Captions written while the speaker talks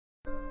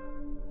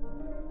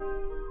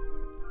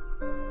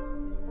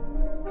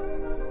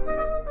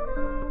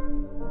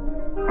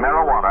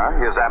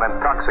Marijuana is an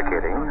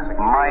intoxicating,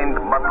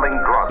 mind-muddling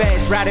drug.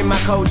 Feds riding my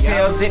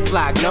coattails,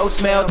 Ziploc, no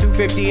smell,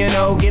 250 and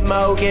old, get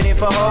mo, get it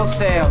for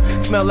wholesale.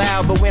 Smell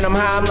loud, but when I'm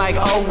high, I'm like,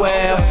 oh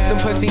well. Them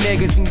pussy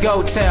niggas can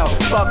go tell.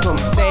 Fuck them,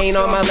 they ain't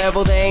on my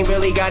level, they ain't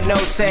really got no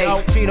say.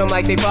 Treat them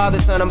like they father,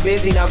 son, I'm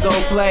busy, now go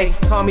play.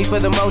 Call me for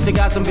the motor,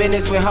 got some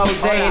business with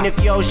Jose. And if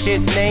your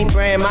shit's name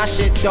brand, my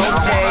shit's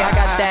Dolce. I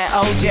got that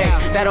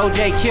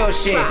OJ kill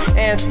shit.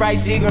 And Sprite,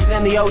 Seagrams,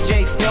 and the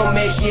OJ still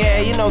mix. Yeah,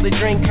 you know the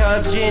drink,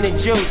 cuz gin and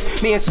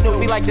juice. Me and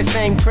Snoopy like the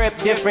same crib,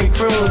 different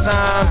crews.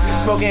 I'm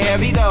smoking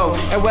heavy though,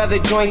 and whether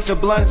joints or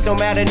blunts don't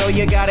matter, no,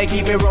 you gotta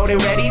keep it rolling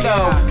ready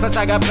though. Plus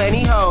I got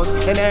plenty hoes,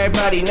 and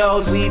everybody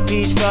knows weed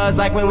peach fuzz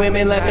like when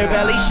women let their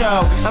belly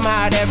show. I'm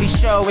high at every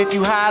show, if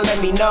you high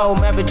let me know.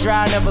 Never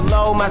dry, never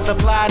low, my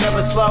supply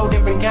never slow.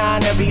 Different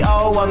kind every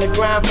O, on the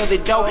grind for the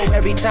dough.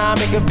 Every time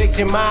it can fix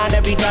your mind,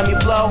 every time you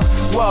blow.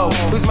 Whoa,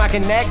 lose my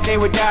connect, they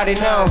would die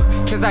to know.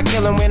 Cause I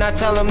kill them when I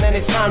tell them then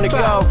it's time to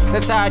go.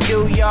 That's how I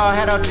do, y'all,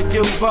 head out to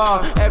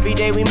Duval. Every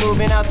day we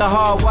moving out the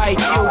hall, white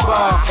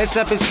U-ball.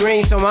 Except it's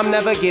green, so I'm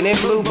never getting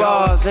blue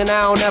balls. And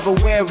I don't ever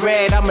wear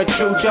red, I'm a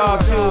true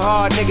dog. Too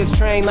hard, niggas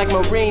train like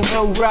Marines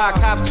who rock.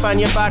 Cops find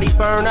your body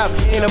burn up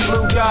in a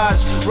blue Dodge.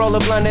 Roll a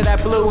blunt of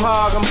that blue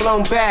hog, I'm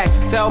blown back.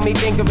 Tell me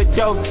think of a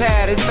dope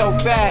tad, it's so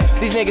fat.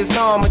 These niggas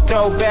know I'm a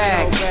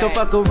throwback. So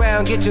fuck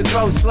around, get your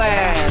throat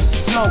slashed.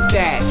 Smoke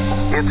that.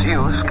 Its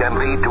use can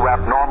lead to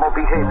abnormal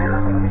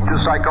behavior,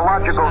 to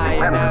psychological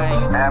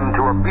dependence, and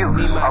to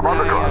abuse of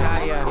other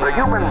drugs. The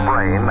human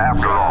brain,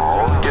 after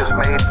all, is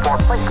made for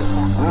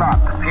thinking, not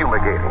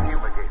fumigating.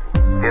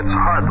 It's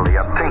hardly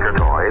a tinker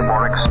toy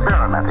for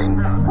experimenting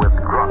with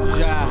drugs.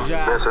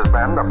 This has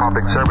been the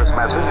public service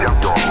message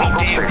of your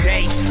local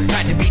station.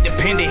 Tried to be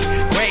dependent,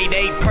 grade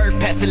A perk,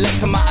 pass it left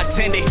to my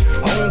attendant.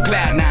 On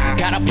cloud 9,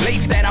 got a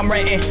place that I'm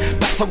renting.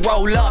 About to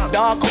roll up,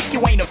 dog, hope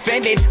you ain't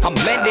offended. I'm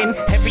blending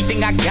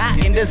everything I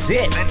got in the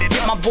zip.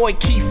 Get my boy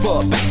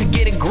Kiefer, back to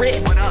get a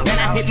grip. Then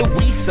I hit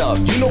Louisa,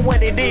 you know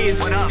what it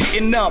is.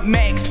 Hitting up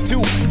Max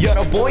too, you're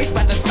the boys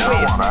about to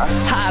twist.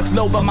 Highs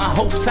low but my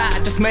hopes high,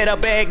 just met a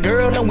bad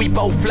girl and we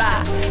both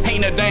fly.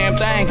 Ain't a damn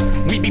thing,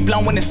 we be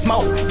blowing the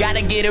smoke.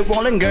 Gotta get it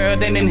rolling, girl,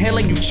 then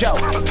inhaling you choke.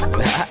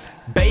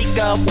 Bake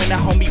up when the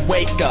homie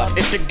wake up.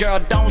 If the girl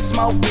don't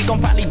smoke, we gon'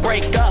 probably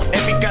break up.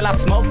 Every girl I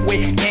smoke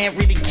with can't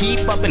really keep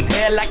up in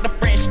here like the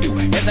French do.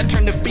 As I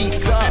turn the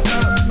beats up,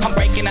 I'm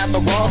breaking out the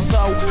raw, so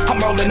I'm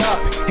rolling up.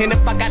 And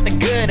if I got the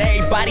good,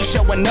 everybody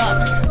showing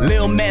up.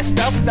 Lil' messed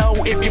up though,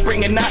 if you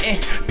bringin' nothing.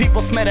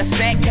 People smell the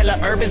scent, killer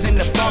herb is in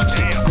the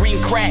function.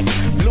 Green crack,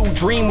 blue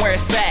dream where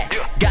it's at.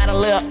 Got a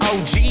little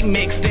OG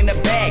mixed in the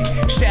bag.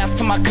 Shouts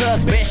to my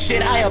cuz, best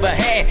shit I ever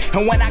had.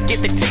 And when I get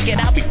the ticket,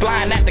 I'll be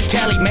flying out to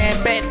Cali,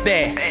 man, bet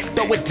that.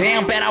 Throw it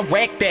down, bet I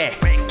wreck that.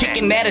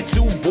 Kicking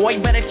attitude, boy,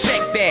 better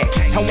check that.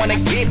 And when I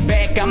get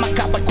back, I'ma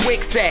cop a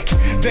quick sack.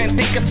 Then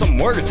think of some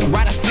words and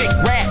write a sick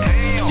rap.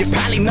 You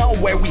probably know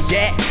where we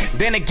at.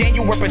 Then again,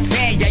 you were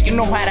pretend, yeah, you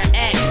know how to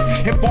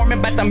act. Informing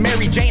about the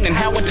Mary Jane and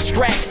how it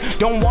distract.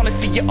 Don't wanna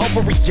see you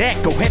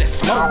overreact, go ahead and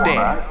smoke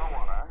that.